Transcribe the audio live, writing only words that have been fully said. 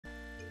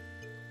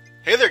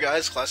Hey there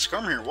guys,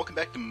 classichomer here. Welcome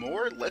back to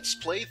more Let's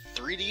Play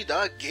 3D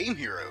Game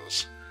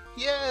Heroes.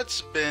 Yeah,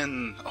 it's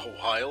been a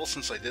while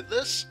since I did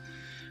this.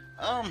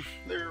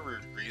 There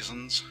were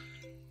reasons.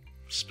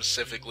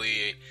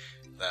 Specifically,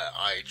 that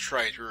I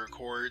tried to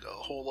record a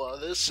whole lot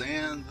of this,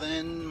 and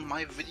then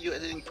my video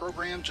editing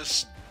program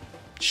just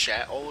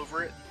shat all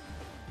over it.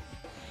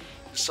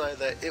 Decided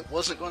that it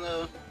wasn't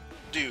gonna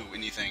do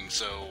anything,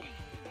 so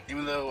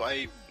even though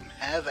I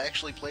have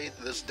actually played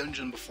this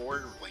dungeon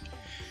before, like,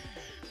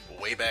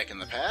 way back in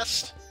the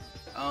past,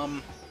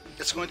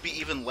 it's going to be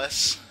even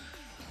less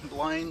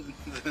blind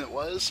than it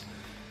was,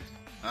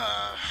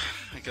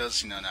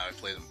 because, now I've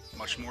played it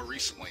much more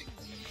recently.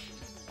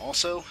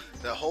 Also,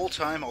 the whole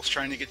time I was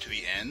trying to get to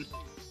the end,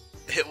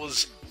 it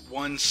was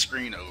one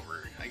screen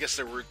over. I guess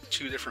there were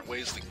two different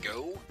ways to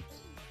go,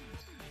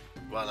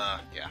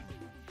 but, yeah.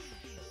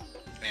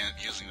 I ended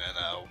up using that,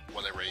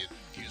 whatever I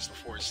used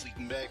before,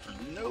 sleeping bag for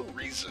no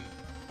reason.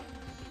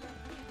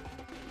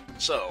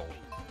 So,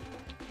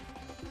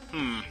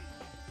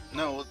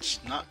 no, it's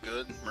not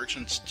good.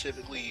 Merchants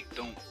typically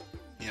don't,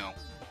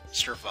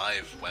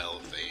 survive well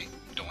if they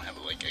don't have,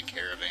 like, a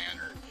caravan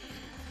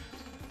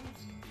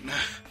or...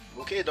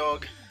 Okay,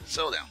 dog,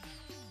 settle down.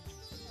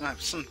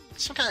 Some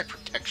kind of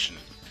protection.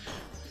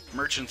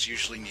 Merchants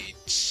usually need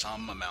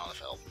some amount of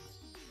help.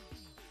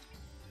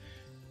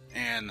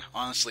 And,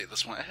 honestly, at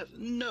this point, I have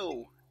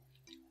no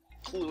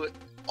clue at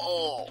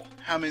all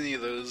how many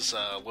of those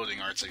loading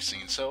arts I've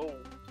seen, so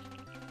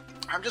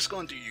I'm just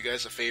going to do you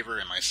guys a favor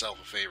and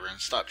myself a favor and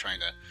stop trying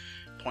to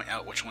point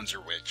out which ones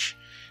are which.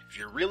 If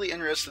you're really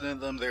interested in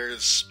them,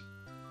 there's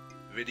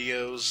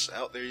videos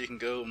out there you can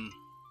go and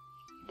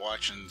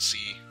watch and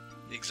see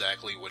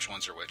exactly which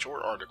ones are which,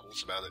 or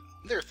articles about it.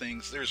 There are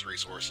things, there's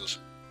resources.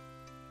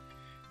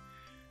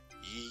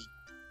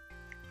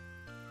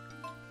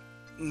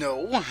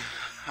 No,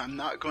 I'm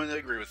not going to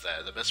agree with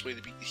that. The best way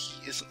to beat the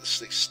heat isn't to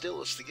stay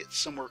still, is to get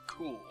somewhere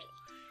cool.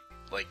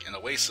 Like an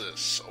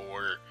oasis,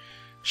 or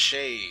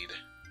shade.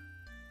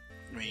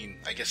 I mean,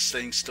 I guess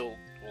staying still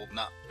will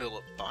not build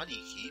up body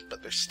heat,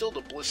 but there's still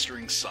the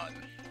blistering sun.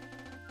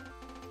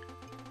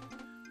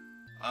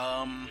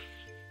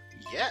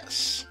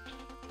 Yes.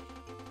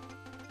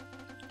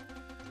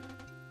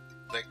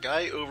 That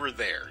guy over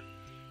there.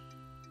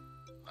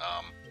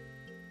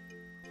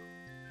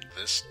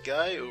 This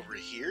guy over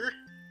here?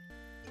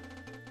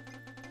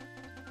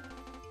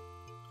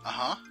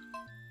 Uh-huh.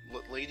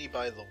 Lady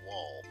by the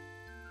wall.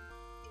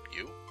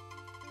 You?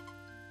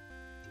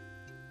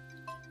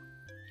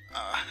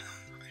 I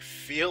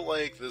feel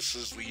like this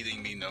is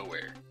leading me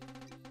nowhere.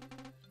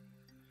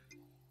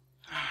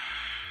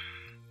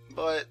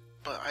 But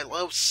I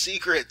love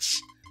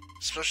secrets!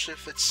 Especially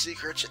if it's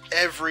secret to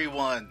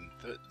everyone!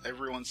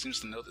 Everyone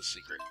seems to know this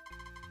secret.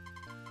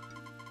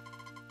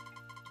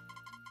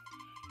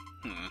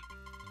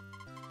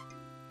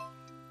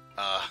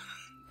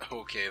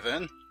 Okay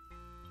then.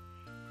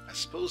 I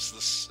suppose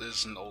this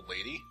is an old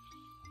lady.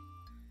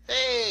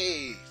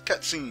 Hey!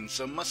 Cutscene,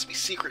 so must be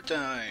secret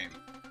time!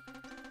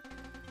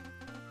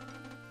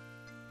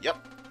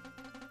 Yep.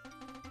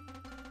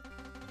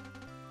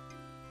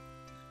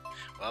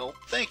 Well,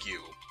 thank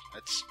you.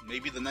 That's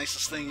maybe the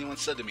nicest thing anyone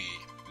said to me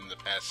in the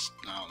past,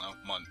 I don't know,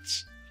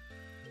 months.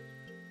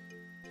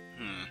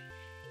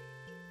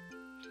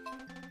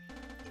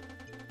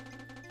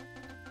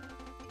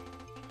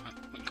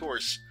 Of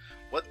course,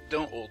 what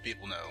don't old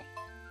people know?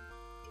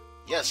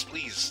 Yes,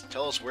 please,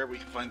 tell us where we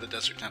can find the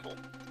desert temple.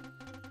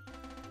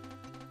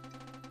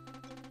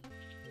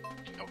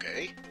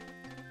 Okay.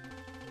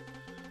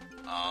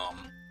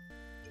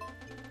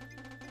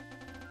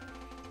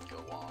 Go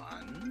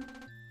on.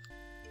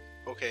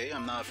 Okay,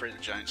 I'm not afraid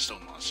of giant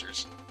stone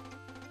monsters.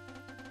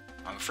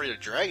 I'm afraid of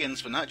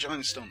dragons, but not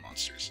giant stone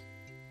monsters.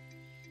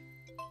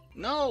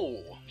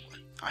 No!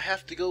 I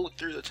have to go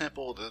through the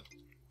temple to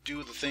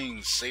do the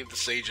things, save the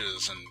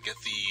sages, and get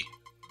the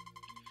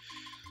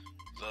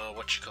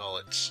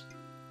whatchamacallit.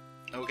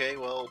 Okay,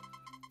 well,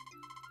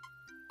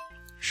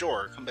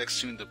 sure, come back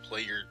soon to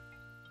play your,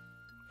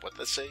 what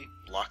they say,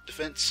 block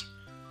defense?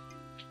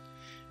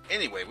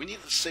 Anyway, we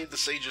need to save the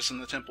sages in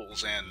the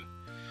temples and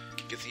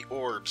get the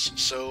orbs,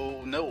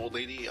 so no, old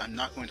lady, I'm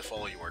not going to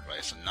follow your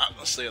advice. I'm not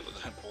going to stay at the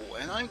temple,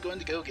 and I'm going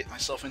to go get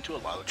myself into a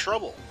lot of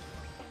trouble.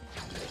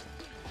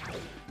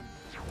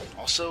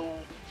 Also,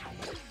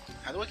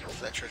 how do I get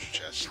to that treasure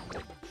chest?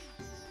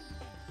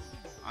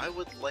 I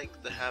would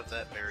like to have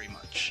that very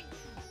much.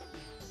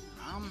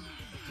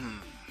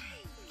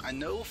 I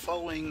know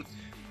following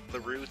the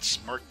routes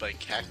marked by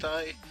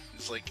cacti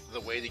is like the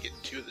way to get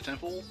to the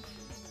temple.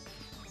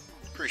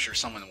 Pretty sure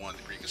someone in one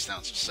of the previous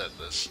towns have said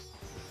this.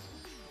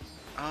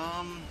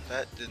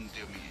 That didn't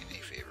do me any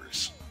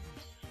favors.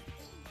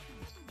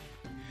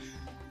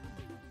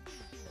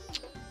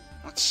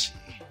 Let's see.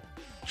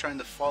 I'm trying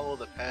to follow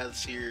the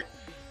paths here,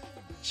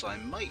 so I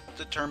might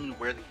determine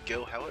where to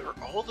go. However,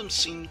 all of them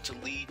seem to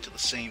lead to the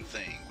same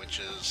thing, which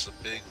is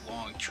a big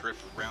long trip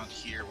around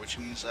here, which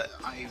means that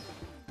I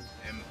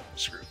am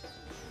screwed.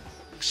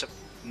 Except,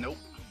 nope.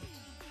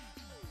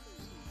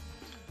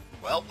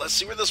 Well, let's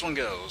see where this one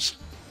goes.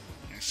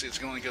 see it's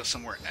going to go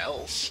somewhere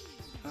else.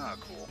 Oh,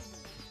 cool.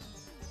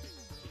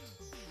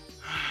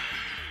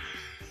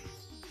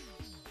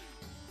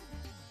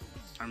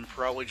 I'm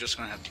probably just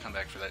going to have to come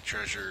back for that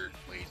treasure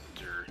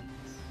later.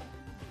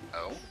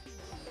 Oh?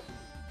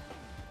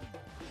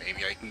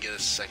 Maybe I can get a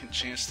second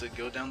chance to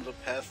go down the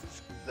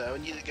path that I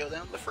would need to go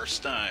down the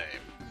first time.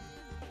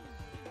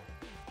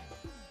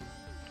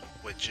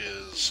 Which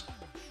is...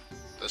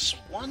 this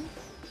one?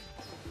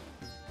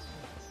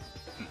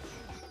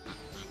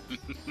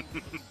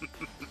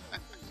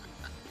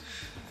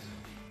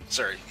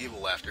 Sorry,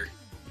 evil laughter.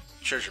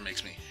 Treasure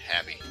makes me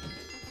happy.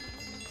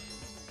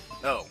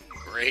 Oh,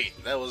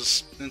 great. That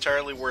was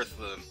entirely worth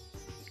the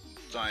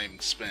time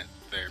spent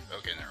there.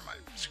 Okay, never mind.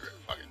 Screw it.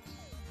 Fuck it.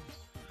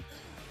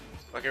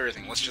 Fuck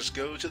everything. Let's just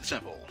go to the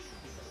temple.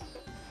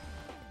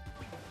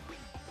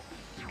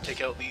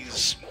 Take out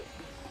these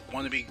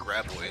wannabe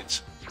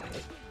graboids.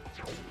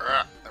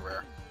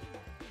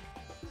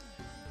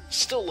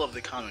 Still love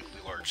the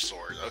comically large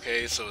sword.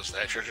 Okay, so is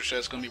that treasure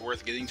chest going to be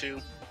worth getting to?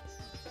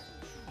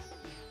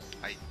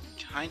 I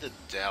kind of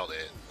doubt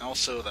it.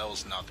 Also, that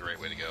was not the right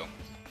way to go.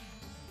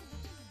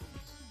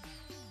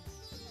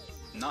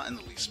 Not in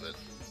the least bit.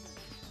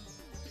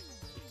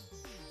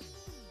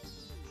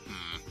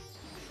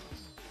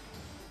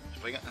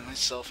 Have I gotten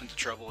myself into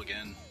trouble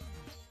again?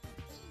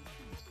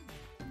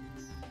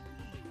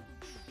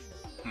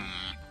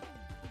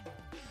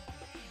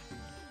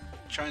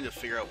 Trying to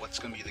figure out what's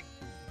going to be the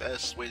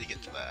best way to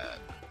get to that.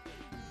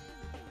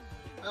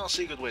 I don't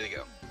see a good way to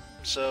go.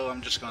 So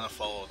I'm just going to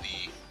follow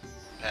the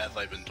path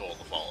I've been told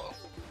to follow.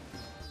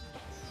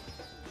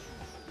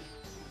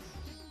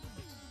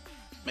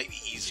 Might be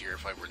easier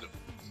if I were to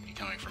be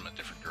coming from a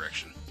different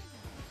direction.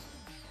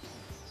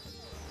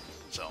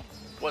 So,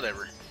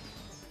 whatever.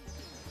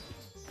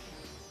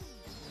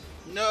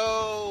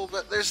 No,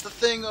 but there's the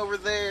thing over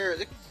there.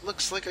 It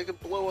looks like I could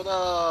blow it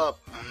up.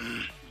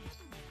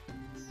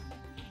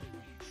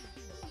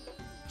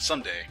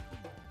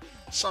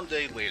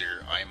 Someday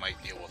later, I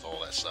might deal with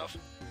all that stuff.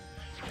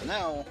 For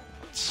now,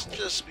 let's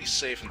just be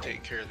safe and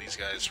take care of these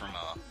guys from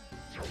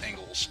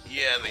angles.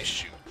 Yeah, they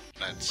shoot.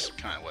 That's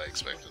kind of what I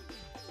expected.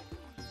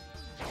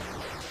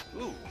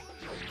 Ooh,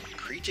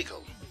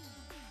 critical.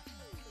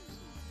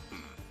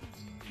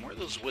 More of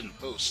those wooden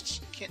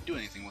posts. Can't do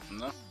anything with them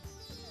though.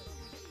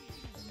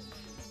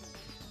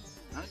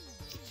 I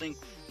think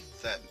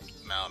that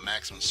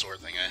maximum sword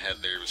thing I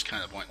had there was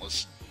kind of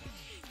pointless.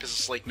 Because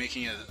it's like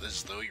making it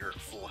as though you're at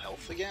full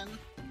health again.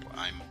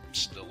 I'm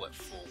still at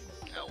full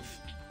health.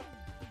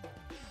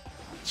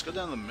 Let's go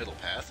down the middle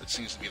path. It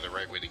seems to be the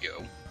right way to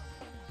go.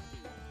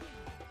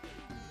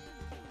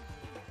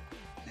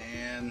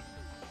 And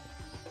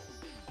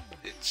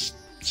it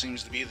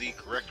seems to be the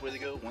correct way to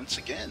go once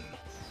again.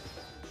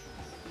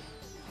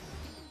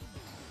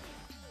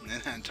 And then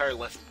that entire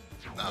left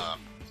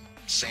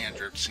sand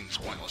drip seems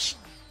pointless.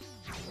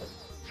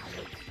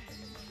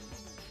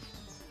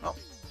 Oh.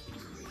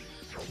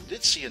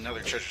 Did see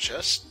another treasure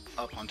chest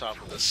up on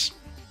top of this,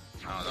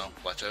 I don't know,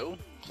 plateau?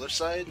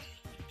 Cliffside?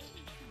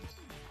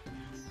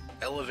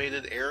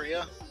 Elevated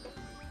area?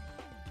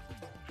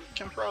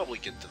 Can probably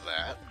get to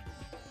that.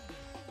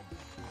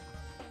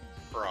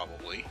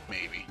 Probably,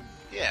 maybe.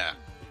 Yeah.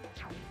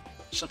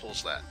 Simple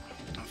as that.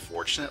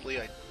 Unfortunately,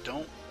 I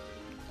don't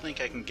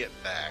think I can get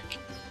back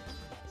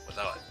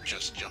without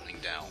just jumping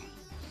down.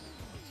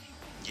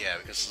 Yeah,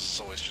 because this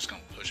is always just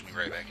going to push me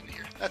right back into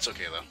here. That's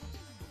okay, though.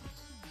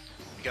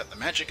 We got the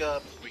magic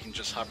up, we can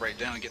just hop right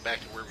down and get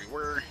back to where we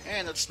were,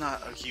 and it's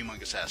not a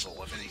humongous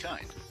hassle of any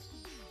kind.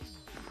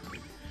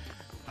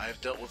 I've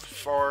dealt with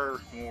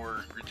far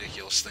more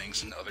ridiculous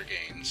things in other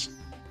games.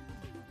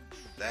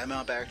 That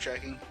amount of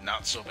backtracking,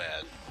 not so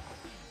bad.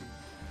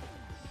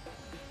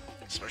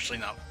 Especially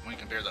not when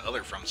compared to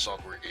other From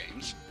Software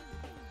games.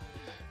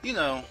 You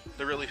know,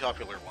 the really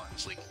popular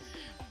ones, like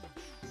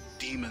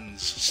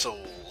Demon's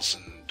Souls,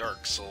 and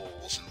Dark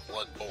Souls, and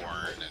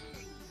Bloodborne,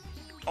 and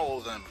all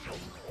of them,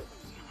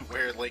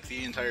 where, like,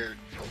 the entire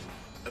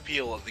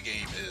appeal of the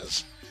game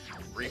is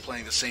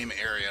replaying the same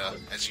area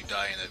as you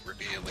die in it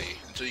repeatedly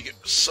until you get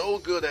so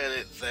good at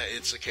it that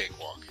it's a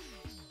cakewalk.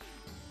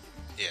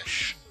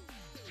 Ish.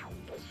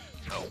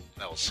 Oh,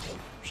 that was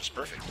just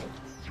perfect.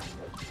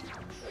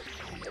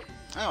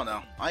 I don't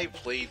know. I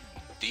played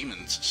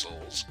Demon's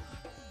Souls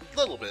a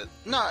little bit,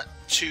 not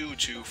too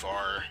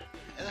far,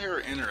 and they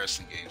were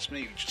interesting games,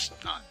 maybe just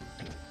not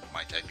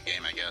my type of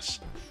game, I guess.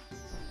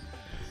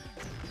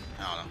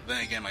 I don't know.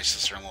 Then again, my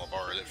sister-in-law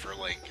borrowed it for,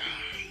 like,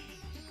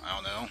 I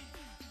don't know,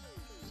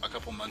 a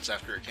couple months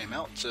after it came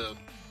out to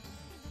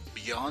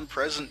beyond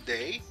present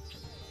day.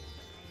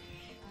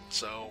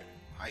 So,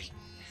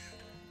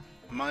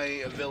 my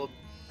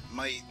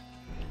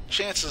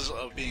chances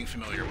of being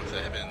familiar with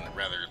it have been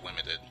rather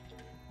limited.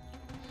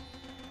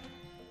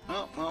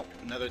 Oh, well,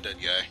 another dead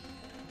guy.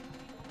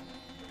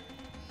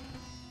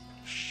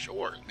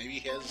 Sure, maybe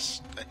he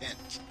has a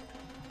hint.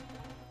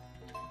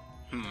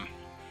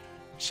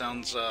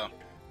 Sounds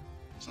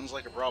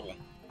like a problem.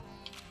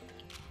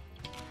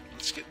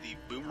 Let's get the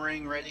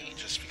boomerang ready,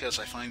 just because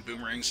I find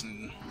boomerangs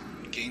in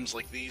in games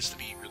like these to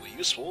be really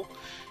useful.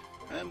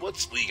 And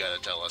what's Lee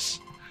gotta tell us?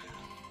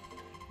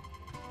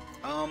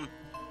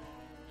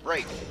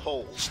 Right,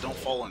 holes, don't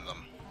fall in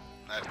them.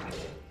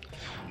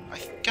 I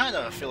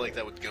kinda feel like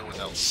that would go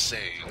without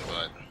saying,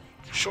 but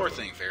sure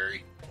thing,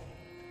 Fairy.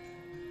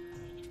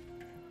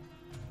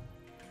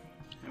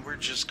 And we're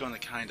just gonna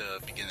kinda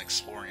begin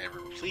exploring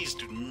every... Please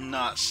do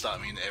not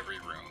stop me in every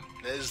room.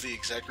 That is the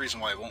exact reason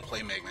why I won't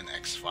play Mega Man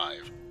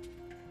X5.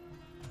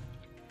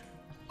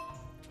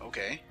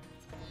 Okay.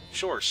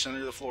 Sure, center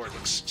of the floor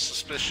looks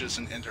suspicious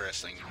and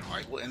interesting.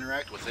 I will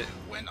interact with it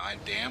when I'm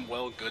damn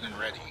well good and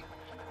ready.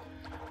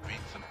 Wait,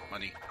 some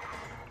money.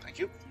 Thank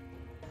you.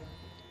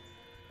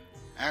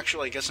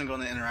 Actually, I guess I'm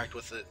going to interact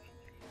with it.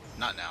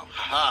 Not now.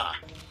 Haha!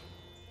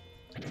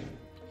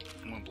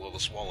 I'm going to blow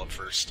this wall up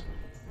first.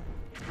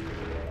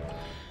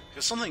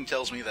 Because something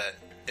tells me that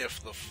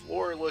if the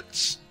floor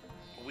looks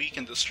weak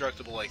and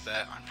destructible like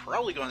that, I'm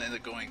probably going to end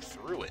up going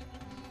through it.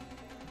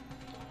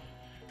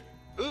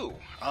 Ooh,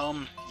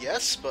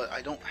 yes, but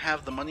I don't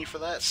have the money for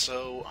that,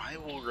 so I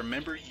will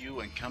remember you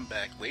and come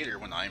back later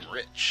when I'm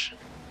rich.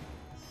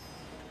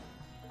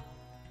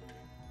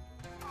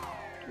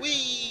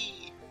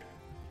 Whee!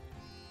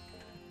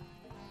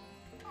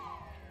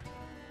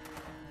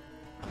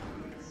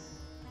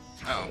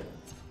 Oh.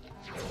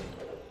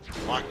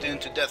 Locked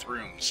into death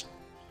rooms.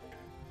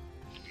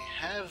 Do we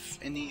have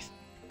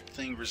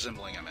anything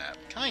resembling a map?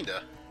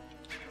 Kinda.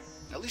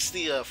 At least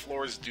the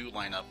floors do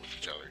line up with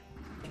each other.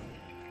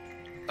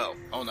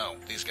 Oh no,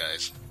 these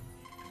guys.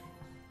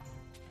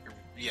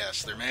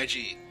 Yes, they're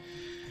Magi.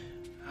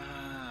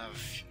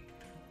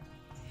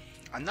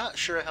 I'm not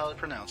sure how to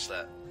pronounce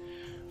that.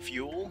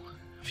 Fuel?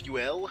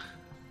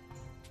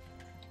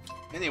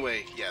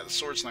 Anyway, yeah, the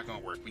sword's not gonna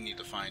work. We need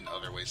to find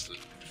other ways to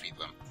defeat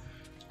them.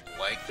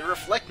 Like the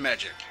reflect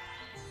magic.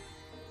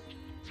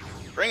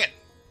 Bring it!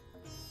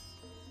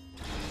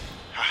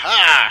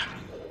 Haha!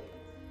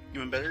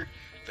 Even better,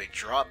 they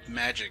drop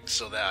magic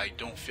so that I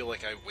don't feel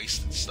like I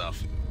wasted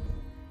stuff.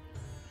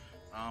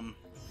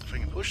 If I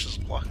can push this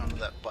block onto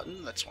that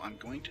button, that's what I'm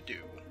going to do.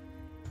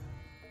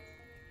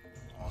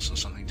 Also,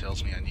 something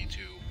tells me I need to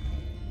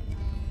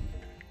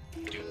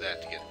do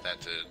that to get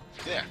that to...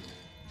 Yeah.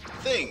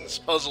 Things!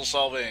 Puzzle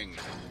solving!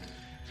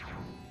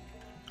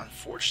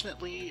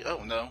 Unfortunately...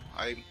 Oh, no.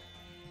 I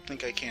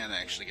think I can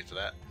actually get to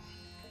that.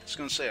 I was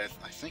going to say,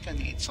 I think I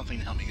need something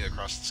to help me get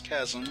across this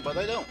chasm, but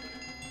I don't.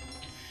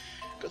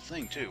 Good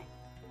thing, too.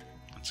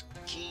 That's a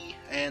key,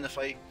 and if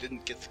I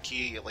didn't get the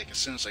key, like, as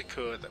soon as I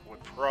could, that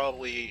would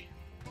probably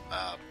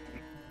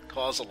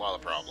cause a lot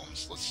of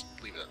problems. Let's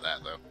leave it at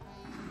that, though.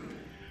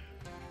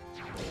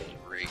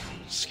 Great.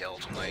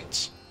 Skeletal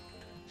Knights.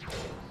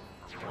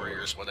 Or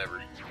warriors,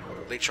 whatever.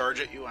 They charge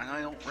at you, and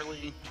I don't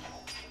really...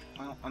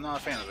 Well, I'm not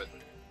a fan of it.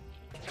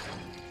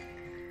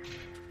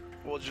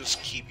 We'll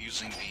just keep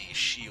using the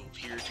shield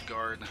here to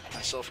guard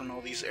myself from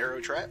all these arrow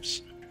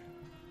traps.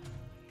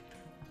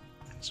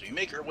 So we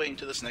make our way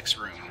into this next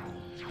room,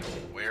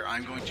 where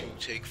I'm going to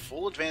take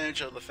full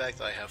advantage of the fact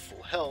that I have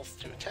full health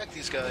to attack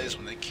these guys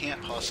when they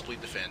can't possibly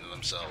defend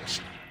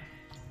themselves.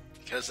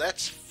 Because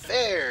that's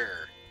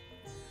fair!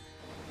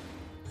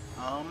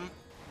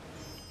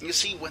 You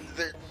see, when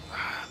they're...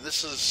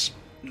 this is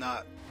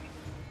not...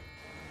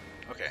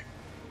 Okay.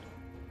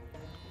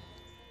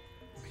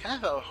 I kind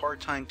of have a hard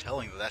time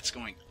telling that that's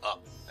going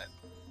up. That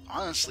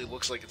honestly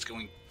looks like it's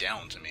going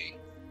down to me.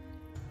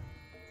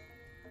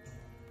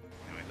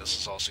 Anyway, this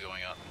is also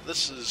going up.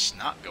 This is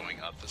not going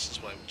up. This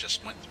is what I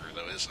just went through,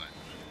 though, isn't it?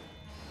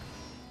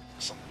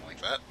 Something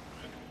like that.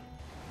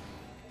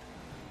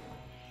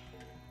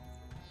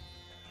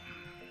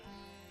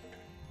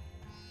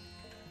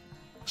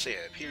 So yeah,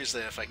 it appears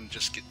that if I can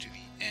just get to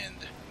the end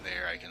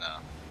there, I can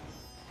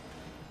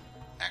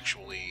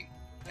actually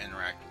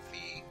interact with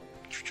the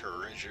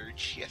treasure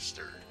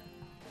chester.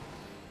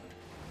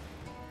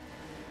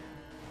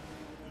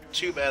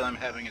 Too bad I'm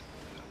having a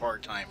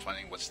hard time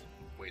finding what's the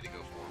way to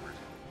go forward.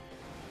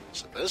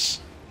 So this?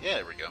 Yeah,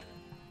 there we go.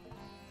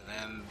 And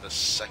then the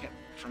second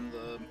from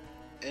the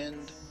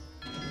end.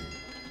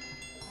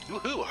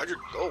 Woohoo, 100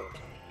 gold!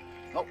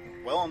 Oh,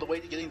 well on the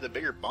way to getting the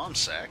bigger bomb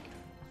sack.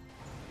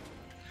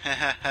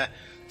 Hahaha,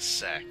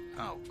 sack.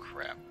 Oh,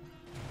 crap.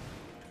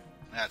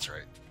 That's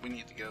right. We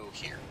need to go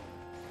here.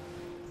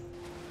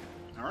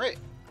 Alright.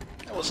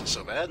 That wasn't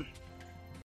so bad.